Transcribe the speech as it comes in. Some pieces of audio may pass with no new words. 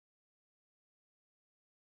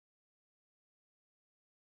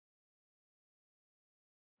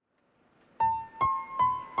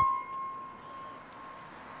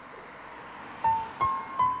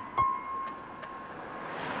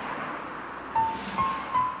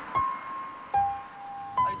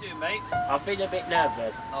mate? I feel a bit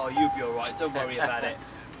nervous. Oh, you'll be alright, don't worry about it.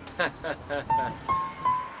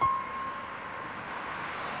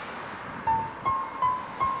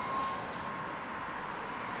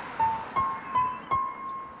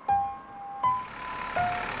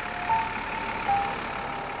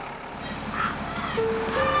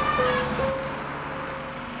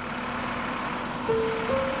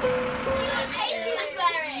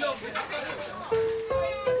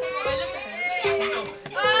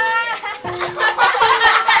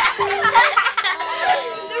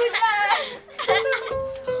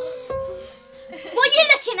 What are you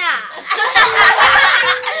looking at?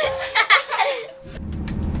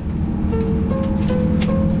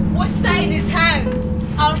 What's that in his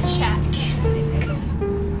hands? I'll check.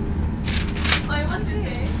 Wait, what's this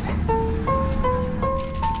here?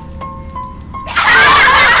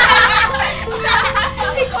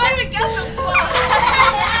 He can't even get the ball.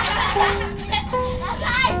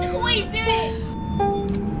 Guys, look at what he's doing.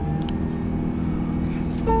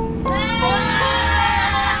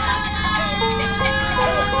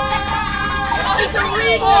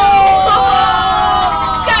 This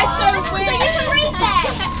guy's so weird. You can read that.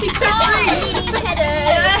 He can read. Mini cheddar.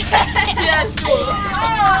 Yeah, sure.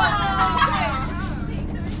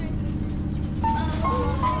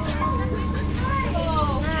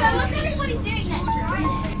 So what's everybody doing next?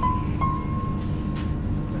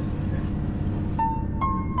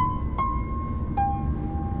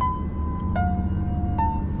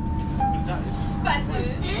 Spazoo.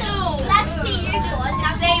 Ew. Glad to see you guys.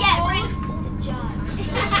 Now get rid of all the germs.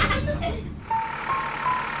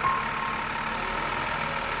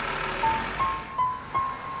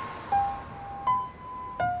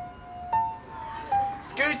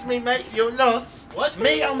 Excuse me, mate, you're lost. What?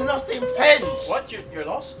 Me, I'm lost in Penge. What? You're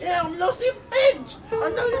lost? Yeah, I'm lost in Penge. I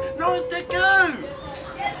know nowhere to go.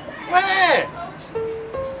 Where?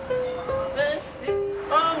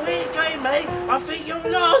 Oh, here you go, mate. I think you're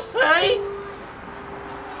lost, eh?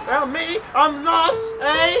 Well, me, I'm lost,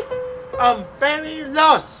 eh? I'm very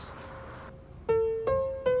lost.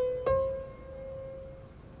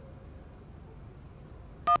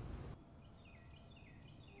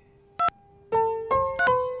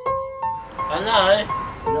 Hello?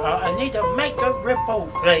 I need to make a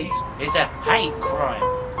report, please. It's a hate crime.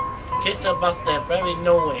 Kids of us, they're very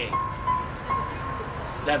naughty.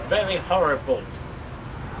 They're very horrible.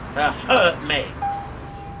 They hurt me.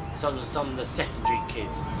 So do some of the secondary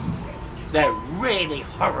kids. They're really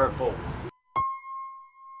horrible.